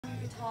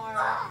guitar,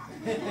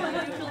 or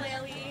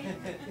ukulele,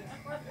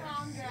 or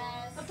prom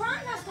dress. a prom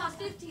dress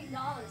costs $15.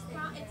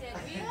 It did.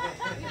 We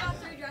bought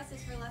 3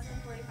 dresses for less than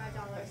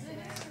 $45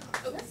 today.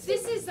 Oh,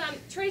 this is,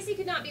 Tracy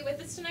could not be with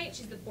us tonight.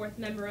 She's the 4th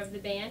member of the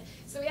band.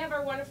 So we have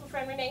our wonderful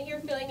friend Renee here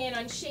filling in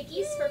on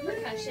shakies for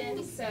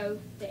percussion. So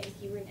thank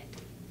you, Renee.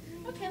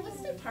 Okay,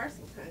 let's do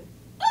Parseltongue.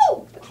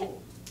 Oh! Okay.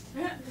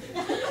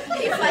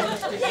 He's like,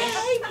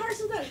 yay,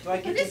 Parseltongue. Do I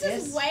get This to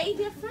is way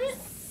different.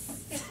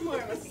 It's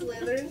more of a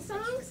Slytherin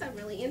song, so I'm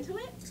really into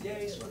it.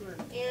 Yay, Slytherin.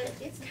 And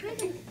it's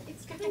kind of,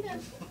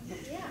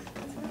 yeah,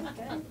 it's really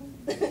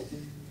good.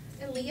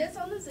 And Leah's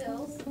on the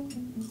zills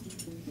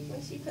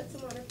when she puts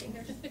them on her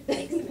fingers.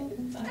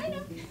 I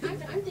know,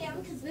 I'm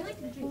down because then I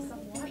can drink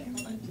some water.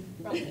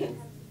 I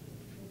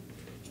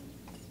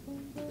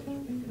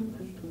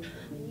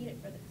need it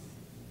for this.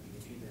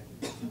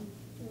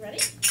 You ready?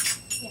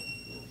 Yeah.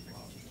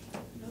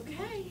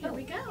 Okay, here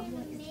we go.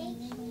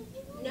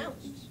 No.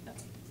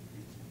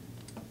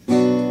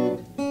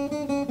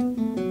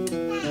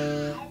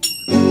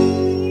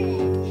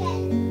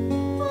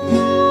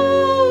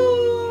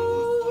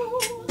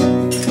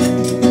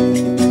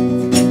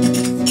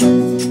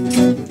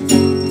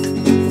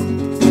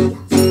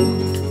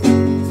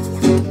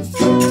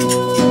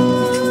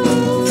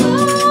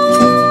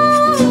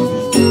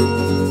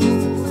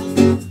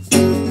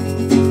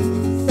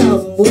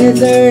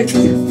 Wizards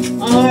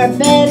are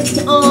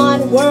bent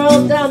on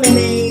world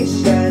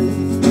domination.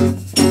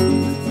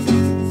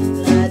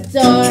 The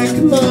dark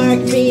mark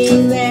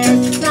being their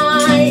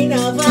sign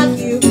of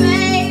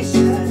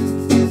occupation.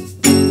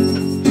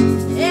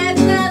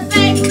 It's a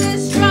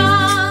thankless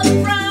job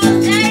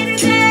from day to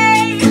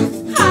day,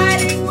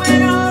 hiding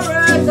when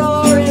horrors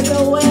are in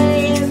the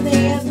way. In the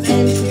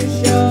event you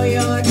show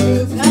your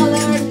true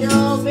colors,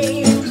 you'll be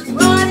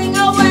running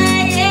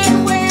away in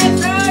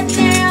wizard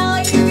jail.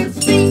 You can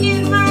speak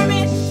in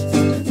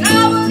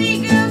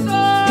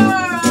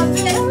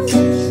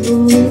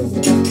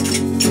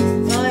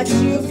but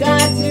you've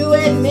got to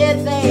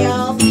admit they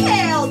all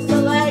pale to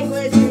the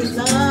language you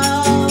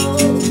love.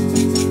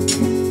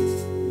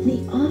 The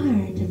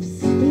art of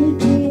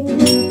speaking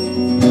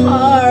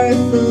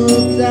Parseltongue.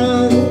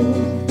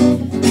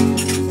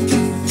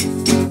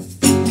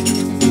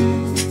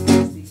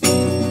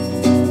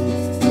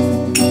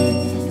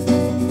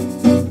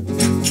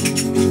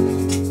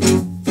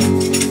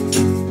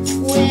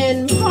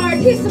 When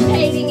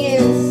participating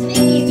in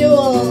sneaky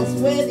duels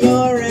with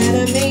your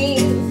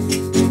enemies,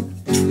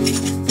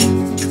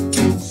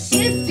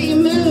 shifty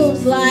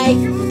moves like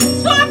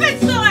swap and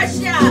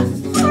Sorsha,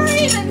 or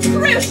even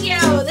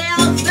Crucio,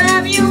 they'll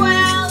serve you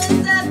well.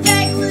 It's a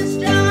thankless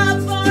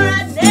job for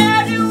a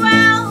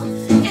ne'er-do-well.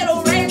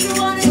 It'll raise your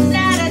wanted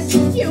status.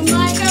 You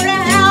might go to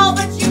hell,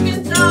 but you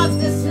can talk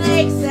to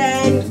snakes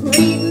and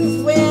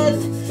cretins with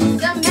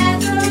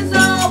dementors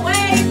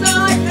always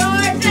on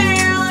your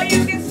tail. You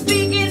can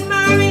speak in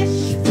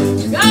Mermish,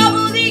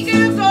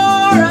 gobbledygook,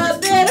 or a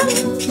bit of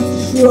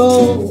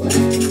troll.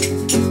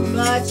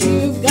 But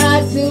you've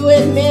got to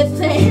admit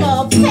they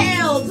all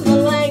pale to the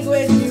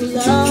language you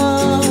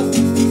love.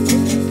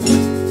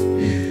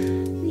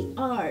 The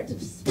art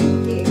of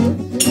speaking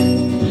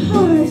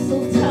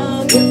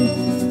Parseltongue.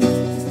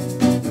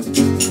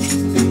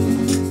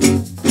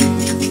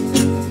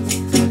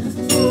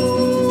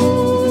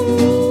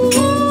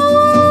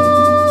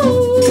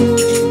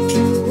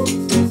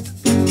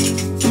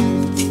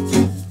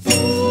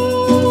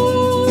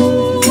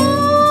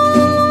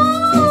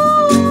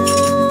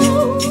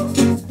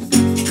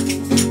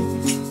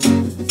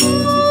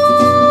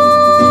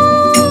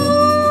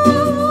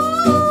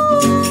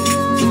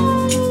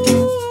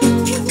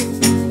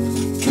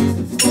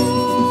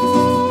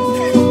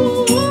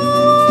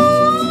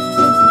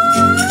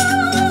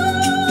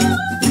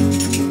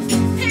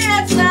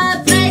 It's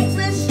a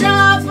thankless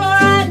job for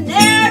a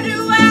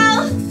ne'er-do-well.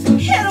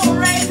 It'll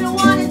raise your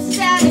wanted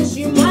status.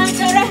 You might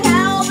go to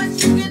hell, but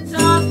you can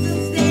talk to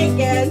snake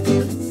and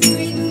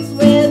sweetens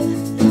with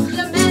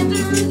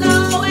dementors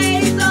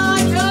always on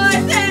your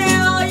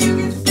tail. You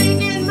can speak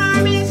in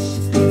Mermish,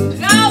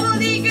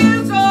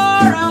 gobbledygook,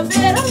 or a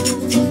bit of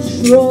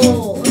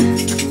troll.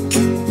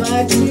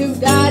 But you've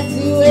got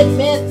to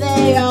admit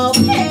they all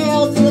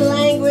pale to the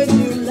language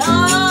you love.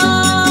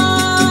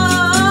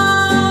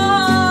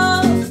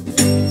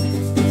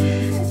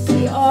 It's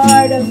the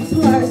art of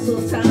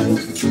Parseltongue.